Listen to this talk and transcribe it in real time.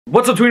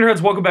What's up, Tweener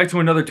heads? Welcome back to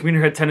another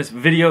Tweener head tennis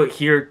video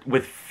here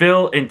with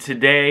Phil, and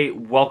today,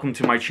 welcome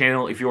to my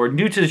channel. If you are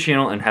new to the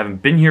channel and haven't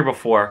been here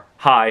before,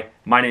 hi,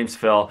 my name's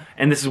Phil,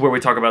 and this is where we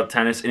talk about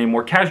tennis in a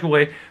more casual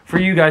way for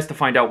you guys to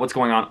find out what's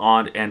going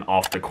on and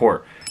off the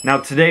court. Now,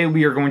 today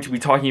we are going to be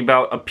talking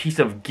about a piece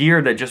of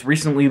gear that just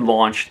recently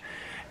launched,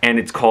 and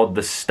it's called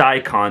the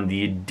Stycon,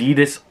 the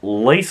Adidas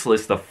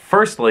Laceless, the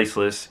first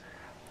laceless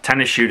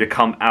tennis shoe to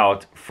come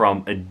out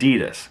from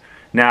Adidas.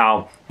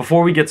 Now,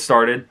 before we get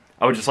started,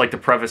 I would just like to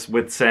preface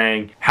with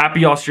saying,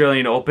 happy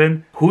Australian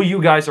Open. Who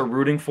you guys are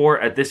rooting for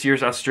at this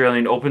year's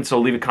Australian Open, so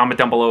leave a comment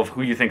down below of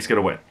who you think's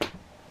gonna win.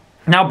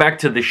 Now back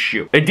to this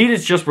shoe.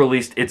 Adidas just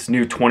released its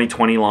new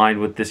 2020 line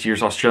with this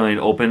year's Australian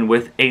Open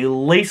with a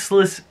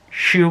laceless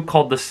shoe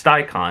called the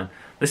Stycon.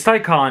 The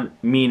Stycon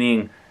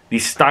meaning the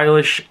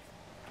stylish,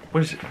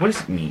 what does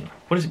it mean?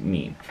 What does it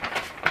mean?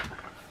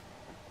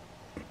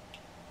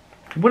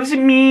 What does it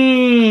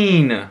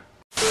mean?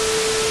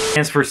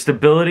 Stands for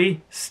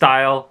stability,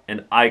 style,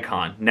 and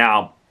icon.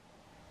 Now,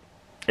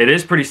 it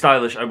is pretty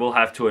stylish, I will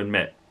have to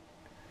admit.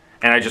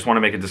 And I just want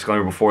to make a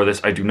disclaimer before this.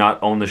 I do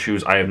not own the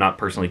shoes. I have not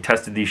personally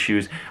tested these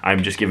shoes.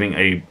 I'm just giving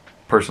a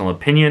personal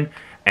opinion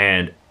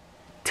and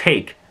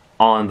take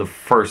on the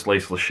first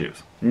laceless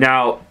shoes.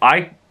 Now,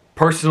 I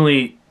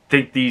personally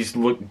think these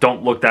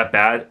don't look that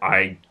bad.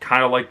 I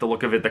kind of like the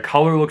look of it. The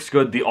color looks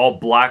good. The all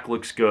black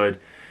looks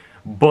good.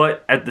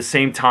 But at the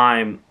same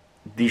time,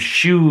 these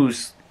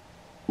shoes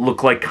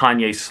look like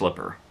Kanye's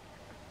slipper.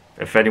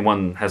 If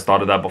anyone has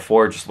thought of that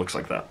before, it just looks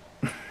like that.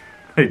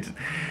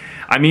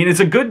 I mean,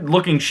 it's a good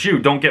looking shoe,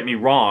 don't get me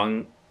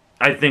wrong.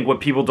 I think what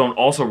people don't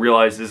also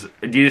realize is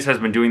Adidas has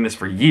been doing this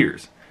for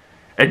years.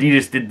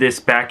 Adidas did this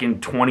back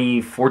in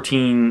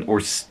 2014, or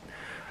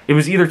it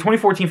was either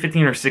 2014,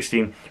 15, or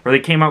 16, where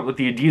they came out with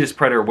the Adidas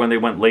Predator when they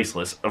went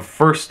laceless.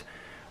 First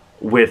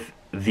with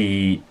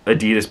the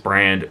Adidas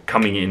brand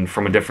coming in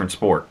from a different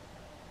sport.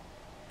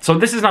 So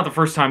this is not the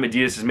first time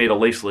Adidas has made a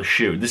laceless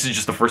shoe. This is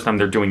just the first time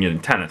they're doing it in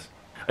tennis.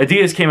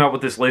 Adidas came out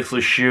with this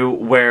laceless shoe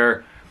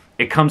where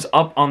it comes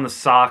up on the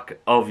sock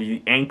of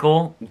the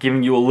ankle,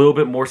 giving you a little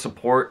bit more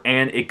support,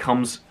 and it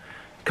comes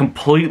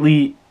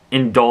completely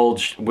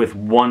indulged with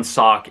one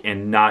sock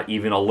and not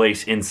even a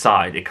lace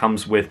inside. It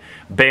comes with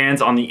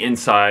bands on the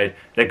inside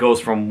that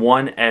goes from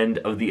one end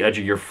of the edge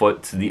of your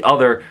foot to the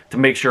other to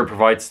make sure it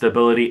provides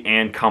stability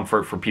and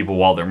comfort for people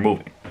while they're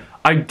moving.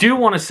 I do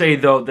want to say,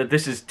 though, that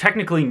this is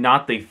technically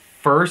not the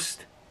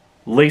first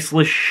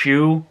laceless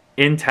shoe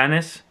in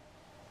tennis.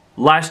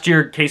 Last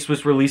year,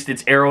 K-Swiss released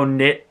its Aero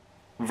Knit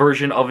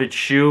version of its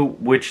shoe,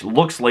 which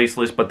looks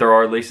laceless, but there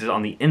are laces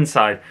on the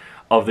inside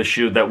of the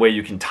shoe. That way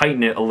you can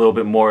tighten it a little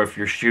bit more if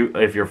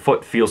your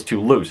foot feels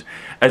too loose.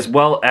 As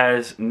well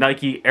as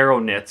Nike Aero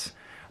Knits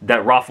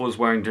that Rafa was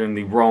wearing during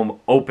the Rome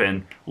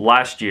Open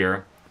last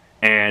year,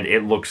 and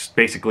it looks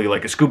basically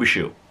like a scuba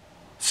shoe.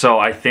 So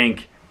I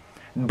think...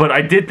 But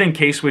I did think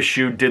K-Swiss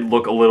shoe did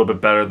look a little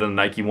bit better than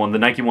the Nike one. The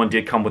Nike one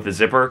did come with a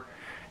zipper,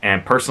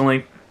 and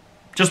personally,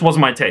 just wasn't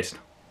my taste.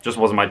 Just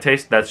wasn't my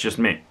taste, that's just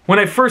me. When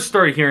I first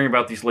started hearing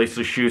about these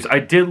laceless shoes, I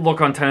did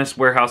look on Tennis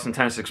Warehouse and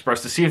Tennis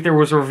Express to see if there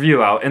was a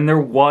review out, and there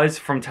was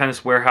from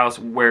Tennis Warehouse,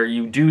 where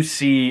you do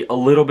see a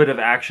little bit of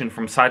action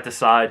from side to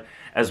side,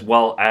 as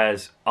well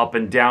as up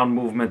and down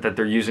movement that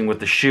they're using with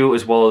the shoe,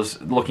 as well as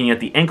looking at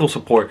the ankle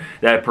support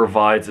that it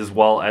provides, as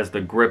well as the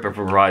grip it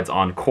provides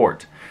on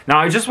court. Now,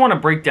 I just want to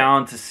break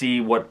down to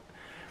see what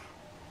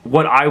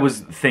I was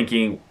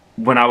thinking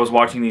when I was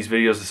watching these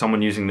videos of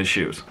someone using the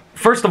shoes.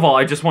 First of all,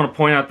 I just want to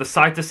point out the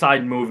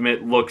side-to-side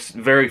movement looks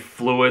very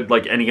fluid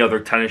like any other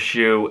tennis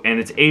shoe, and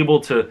it's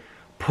able to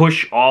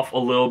push off a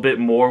little bit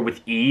more with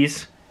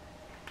ease,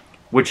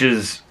 which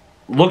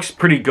looks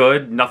pretty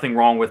good. Nothing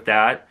wrong with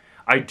that.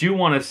 I do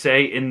want to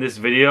say in this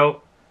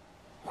video,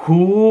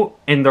 who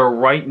in their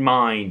right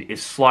mind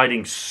is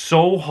sliding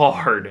so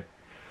hard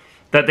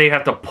that they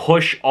have to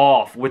push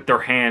off with their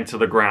hand to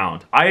the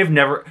ground? I've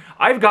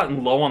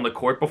gotten low on the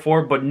court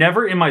before, but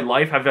never in my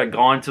life have I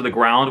gone to the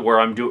ground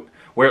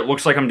where it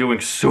looks like I'm doing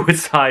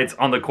suicides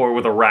on the court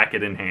with a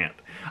racket in hand.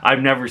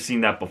 I've never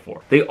seen that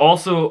before. They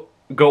also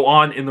go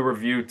on in the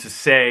review to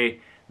say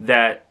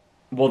that,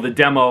 well, the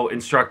demo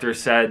instructor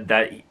said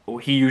that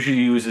he usually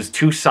uses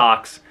 2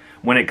 socks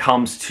when it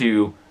comes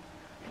to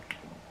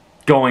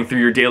going through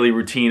your daily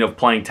routine of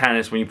playing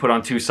tennis. When you put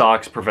on 2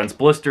 socks, prevents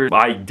blisters.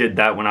 I did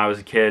that when I was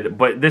a kid,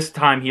 but this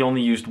time he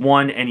only used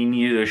 1, and he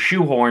needed a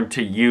shoehorn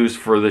to use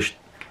for the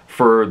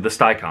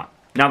Stycon.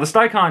 Now, the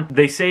Stycon,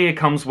 they say it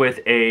comes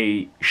with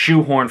a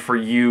shoehorn for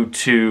you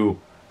to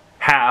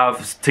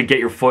have to get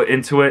your foot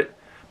into it,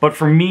 but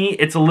for me,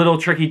 it's a little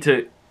tricky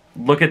to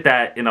look at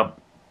that in a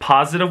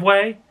positive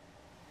way,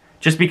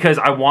 just because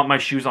I want my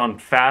shoes on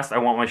fast, I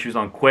want my shoes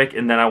on quick,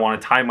 and then I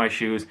want to tie my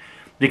shoes,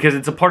 because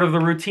it's a part of the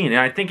routine. And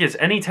I think as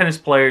any tennis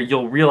player,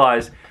 you'll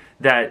realize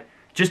that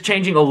just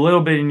changing a little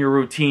bit in your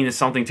routine is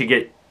something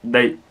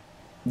that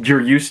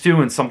you're used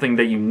to, and something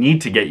that you need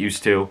to get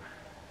used to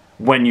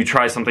when you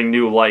try something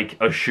new like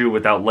a shoe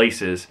without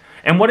laces.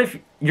 And what if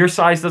your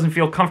size doesn't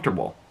feel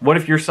comfortable? What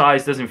if your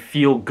size doesn't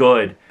feel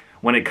good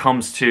when it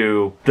comes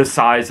to the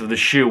size of the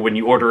shoe when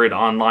you order it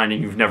online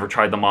and you've never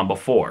tried them on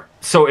before.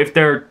 So if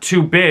they're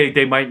too big,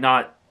 they might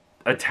not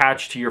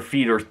attach to your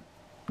feet or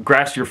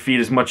grasp your feet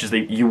as much as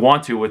you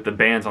want to with the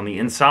bands on the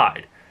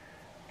inside.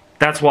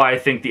 That's why I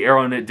think the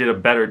Aeronit did a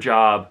better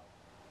job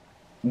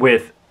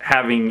with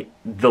having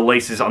the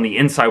laces on the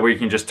inside where you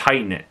can just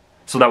tighten it,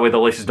 so that way the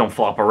laces don't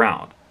flop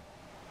around.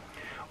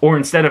 Or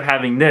instead of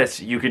having this,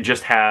 you could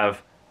just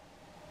have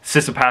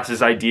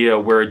Sissipass's idea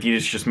where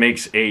Adidas just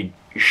makes a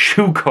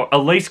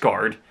lace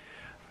guard,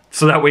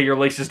 so that way your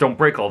laces don't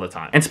break all the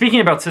time. And speaking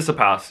about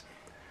Sissipass,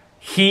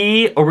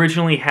 he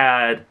originally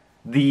had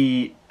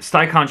the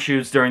Stycon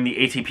shoes during the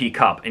ATP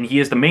Cup, and he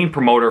is the main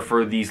promoter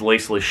for these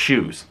laceless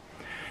shoes.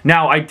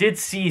 Now, I did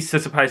see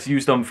Sissipass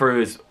use them for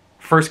his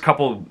first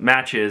couple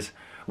matches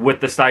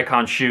with the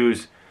Stycon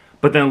shoes,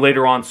 but then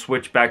later on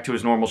switched back to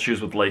his normal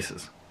shoes with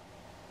laces.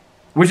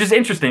 Which is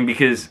interesting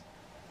because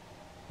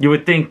you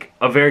would think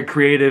a very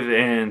creative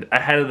and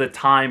ahead of the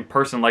time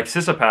person like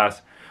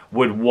Sissipass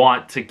would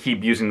want to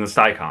keep using the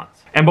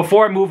Stycons. And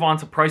before I move on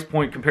to price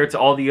point compared to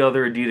all the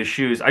other Adidas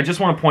shoes, I just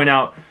want to point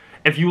out,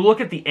 if you look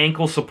at the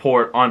ankle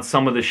support on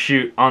some of the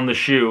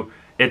shoe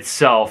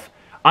itself,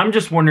 I'm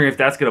just wondering if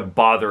that's going to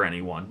bother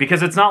anyone,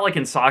 because it's not like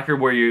in soccer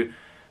where you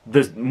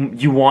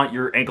want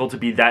your ankle to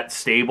be that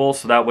stable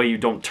so that way you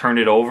don't turn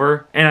it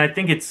over. And I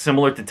think it's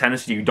similar to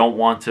tennis. You don't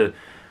want to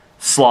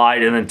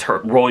slide and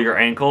then roll your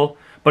ankle.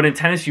 But in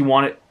tennis, you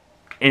want it.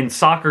 In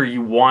soccer,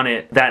 you want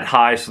it that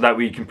high so that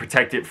way you can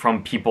protect it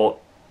from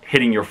people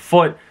hitting your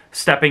foot,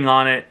 stepping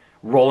on it,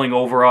 rolling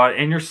over on it,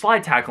 and you're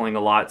slide tackling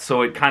a lot.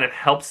 So it kind of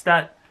helps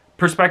that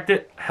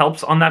perspective,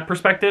 helps on that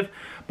perspective.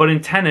 But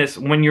in tennis,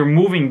 when you're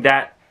moving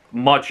that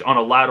much on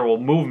a lateral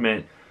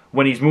movement,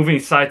 when he's moving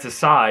side to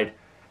side,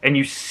 and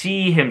you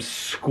see him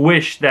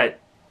squish that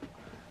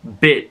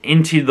bit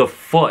into the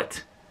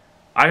foot,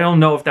 I don't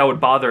know if that would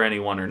bother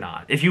anyone or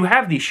not. If you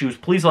have these shoes,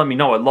 please let me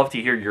know. I'd love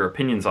to hear your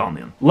opinions on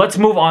them. Let's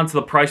move on to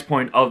the price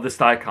point of the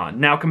Stycon.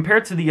 Now,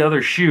 compared to the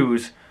other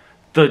shoes,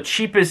 the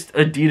cheapest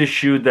Adidas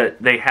shoe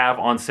that they have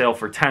on sale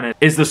for tennis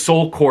is the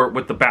Sole Court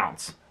with the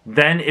bounce.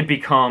 Then it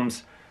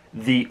becomes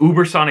the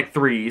Ubersonic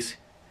 3s,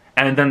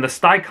 and then the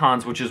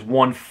Stycons, which is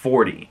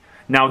 $140.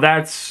 Now,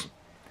 that's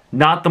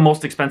not the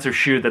most expensive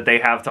shoe that they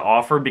have to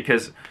offer,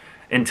 because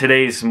in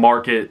today's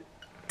market,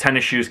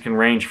 tennis shoes can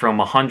range from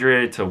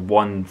 $100 to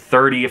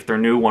 $130 if they're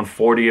new,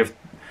 $140 if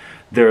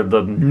they're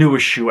the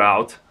newest shoe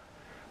out.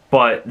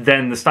 But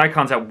then the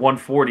Stycon's at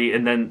 $140,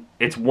 and then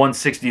it's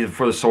 $160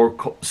 for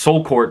the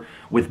Sole Court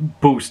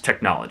with Boost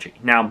technology.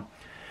 Now,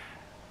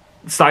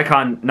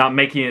 Stycon not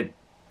making it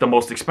the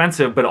most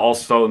expensive, but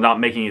also not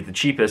making it the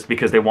cheapest,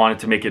 because they wanted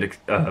to make it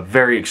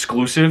very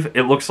exclusive,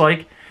 it looks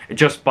like,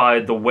 just by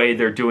the way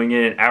they're doing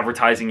it and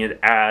advertising it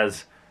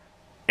as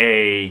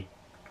the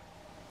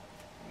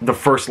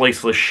first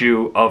laceless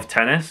shoe of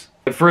tennis.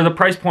 For the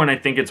price point, I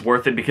think it's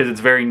worth it because it's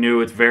very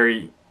new, it's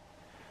very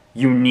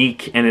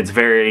unique, and it's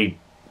very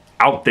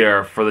out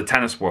there for the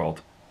tennis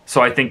world.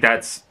 So I think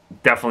that's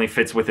definitely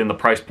fits within the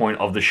price point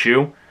of the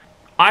shoe.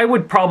 I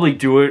would probably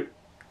do it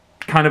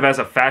kind of as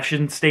a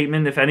fashion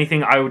statement, if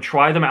anything. I would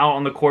try them out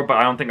on the court, but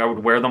I don't think I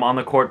would wear them on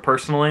the court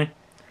personally.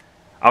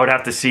 I would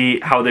have to see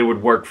how they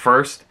would work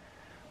first.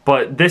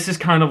 But this is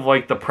kind of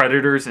like the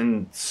Predators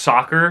in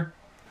soccer.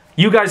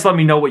 You guys let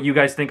me know what you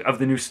guys think of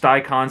the new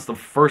Stycons, the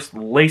first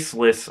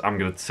laceless, I'm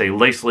going to say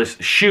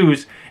laceless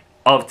shoes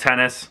of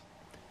tennis.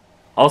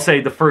 I'll say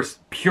the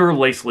first pure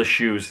laceless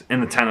shoes in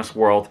the tennis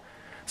world.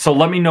 So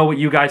let me know what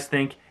you guys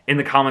think in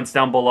the comments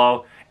down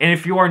below. And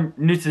if you are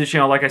new to the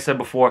channel, like I said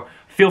before,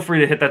 feel free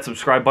to hit that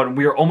subscribe button.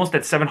 We are almost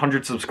at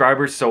 700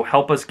 subscribers, so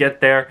help us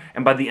get there.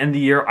 And by the end of the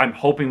year, I'm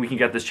hoping we can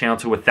get this channel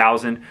to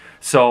 1,000.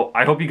 So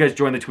I hope you guys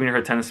join the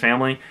Tweener Tennis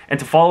family. And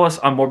to follow us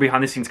on more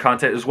behind-the-scenes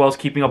content, as well as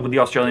keeping up with the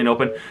Australian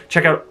Open,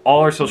 check out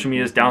all our social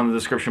medias down in the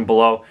description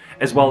below,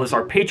 as well as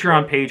our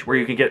Patreon page where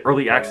you can get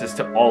early access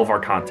to all of our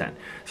content.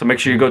 So make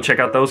sure you go check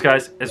out those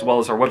guys, as well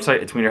as our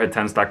website at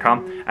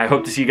tweenerheadtennis.com. I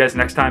hope to see you guys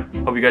next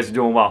time. Hope you guys are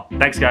doing well.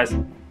 Thanks, guys.